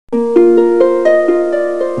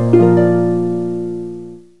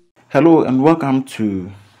Hello and welcome to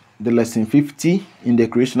the lesson 50 in the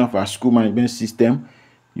creation of our school management system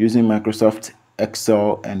using Microsoft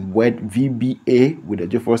Excel and Word VBA with the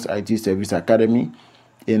GeForce IT Service Academy.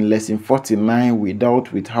 In lesson 49, we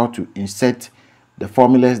dealt with how to insert the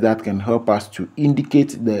formulas that can help us to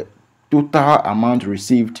indicate the total amount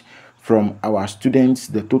received from our students,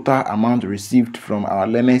 the total amount received from our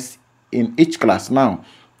learners in each class. Now,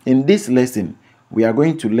 in this lesson, we are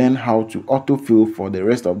going to learn how to autofill for the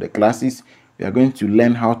rest of the classes. We are going to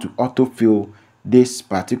learn how to autofill this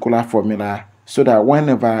particular formula so that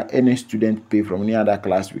whenever any student pay from any other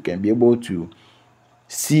class, we can be able to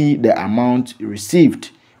see the amount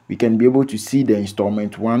received. We can be able to see the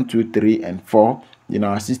installment 1, 2, 3, and 4 in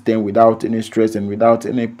our system without any stress and without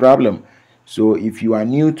any problem. So if you are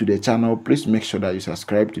new to the channel, please make sure that you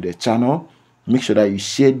subscribe to the channel. Make sure that you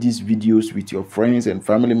share these videos with your friends and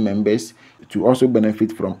family members to also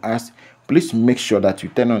benefit from us. Please make sure that you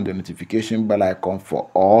turn on the notification bell icon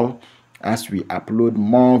for all as we upload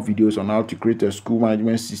more videos on how to create a school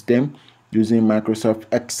management system using Microsoft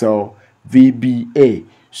Excel VBA.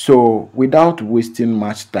 So without wasting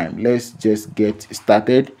much time, let's just get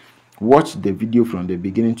started. Watch the video from the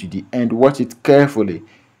beginning to the end. Watch it carefully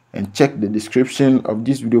and check the description of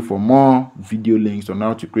this video for more video links on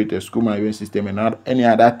how to create a school management system and any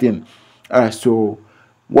other thing. So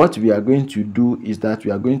what we are going to do is that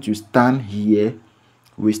we are going to stand here.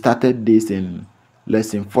 We started this in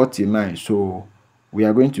lesson 49, so we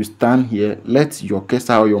are going to stand here. Let your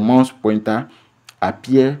cursor or your mouse pointer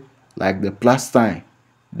appear like the plus sign,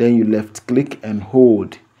 then you left click and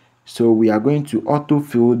hold. So we are going to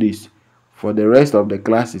autofill this for the rest of the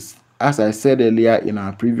classes. As I said earlier in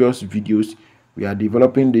our previous videos, we are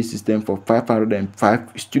developing this system for 505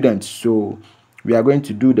 students. So we are going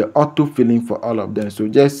to do the auto-filling for all of them. So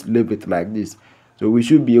just leave it like this. So we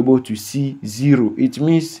should be able to see 0. It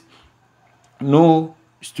means no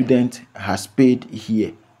student has paid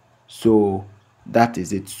here. So that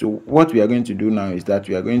is it. So what we are going to do now is that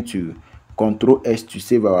we are going to Control S to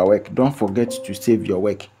save our work. Don't forget to save your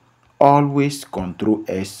work. Always Control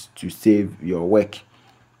S to save your work.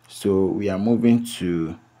 So we are moving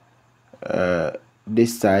to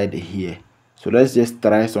this side here. So let's just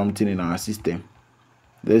try something in our system.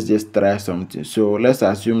 Let's just try something. So let's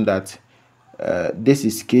assume that this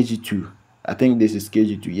is KG2. I think this is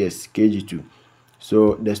KG2. Yes, KG2.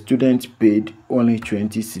 So the student paid only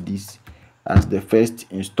 20 cedis as the first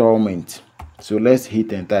installment. So let's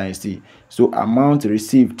hit enter and see. So amount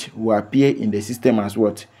received will appear in the system as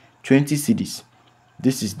what? 20 cedis.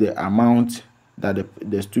 This is the amount that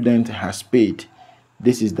the student has paid.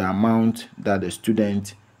 This is the amount that the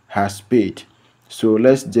student has paid. So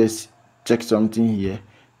let's just check something here.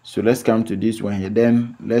 So let's come to this one here.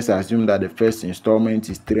 Then let's assume that the first installment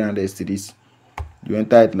is 300 cedis. You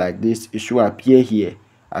enter it like this. It should appear here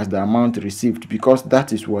as the amount received because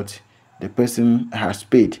that is what the person has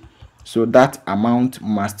paid. So that amount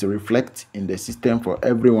must reflect in the system for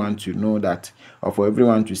everyone to know that, or for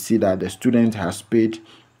everyone to see that the student has paid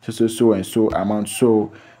so and so amount.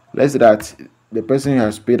 So let's say that the person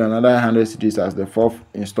has paid another 100 cedis as the fourth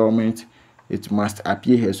installment. It must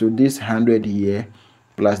appear here. So this 100 here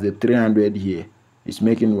plus the 300 here is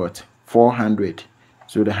making what? 400.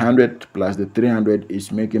 So the 100 plus the 300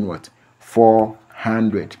 is making what?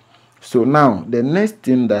 400. So now the next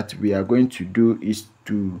thing that we are going to do is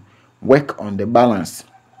to work on the balance.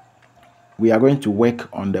 We are going to work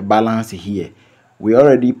on the balance here. We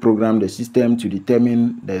already programmed the system to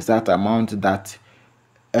determine the exact amount that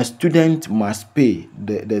a student must pay,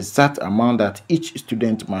 the exact amount that each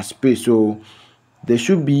student must pay. So there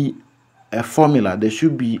should be a formula, there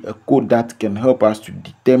should be a code that can help us to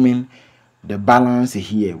determine the balance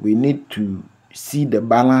here. We need to see the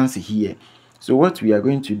balance here. So what we are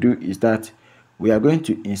going to do is that we are going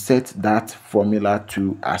to insert that formula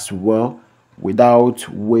to as well without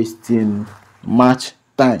wasting much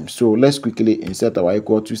time. So let's quickly insert our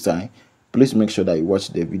equal to sign. Please make sure that you watch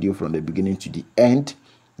the video from the beginning to the end.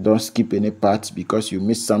 Don't skip any part because you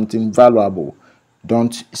miss something valuable.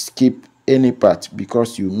 Don't skip any part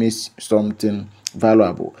because you miss something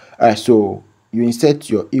valuable. Alright, so you insert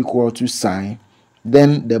your equal to sign.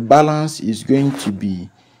 Then the balance is going to be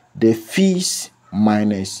the fees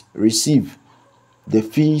minus receive. The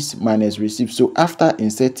fees minus receive. So after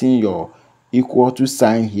inserting your equal to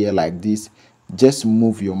sign here like this, just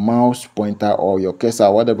move your mouse pointer or your cursor,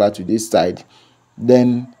 whatever, to this side.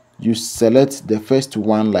 Then you select the first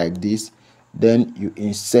one like this. Then you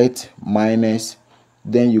insert minus.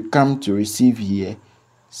 Then you come to receive here.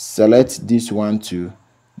 Select this one too.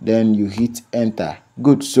 Then you hit enter.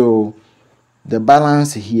 Good. So the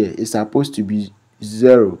balance here is supposed to be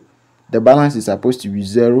 0. the balance is supposed to be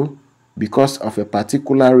 0 because of a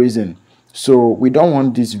particular reason. So we don't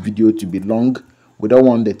want this video to be long. We don't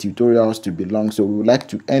want the tutorials to be long. So we would like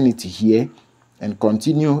to end it here and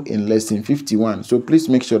continue in lesson 51. So please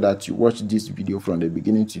make sure that you watch this video from the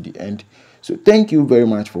beginning to the end. So thank you very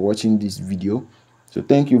much for watching this video. So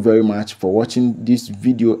thank you very much for watching this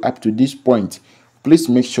video up to this point. Please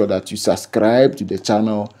make sure that you subscribe to the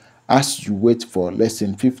channel as you wait for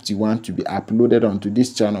lesson 51 to be uploaded onto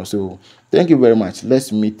this channel. So thank you very much.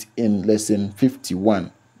 Let's meet in lesson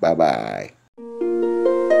 51. Bye bye.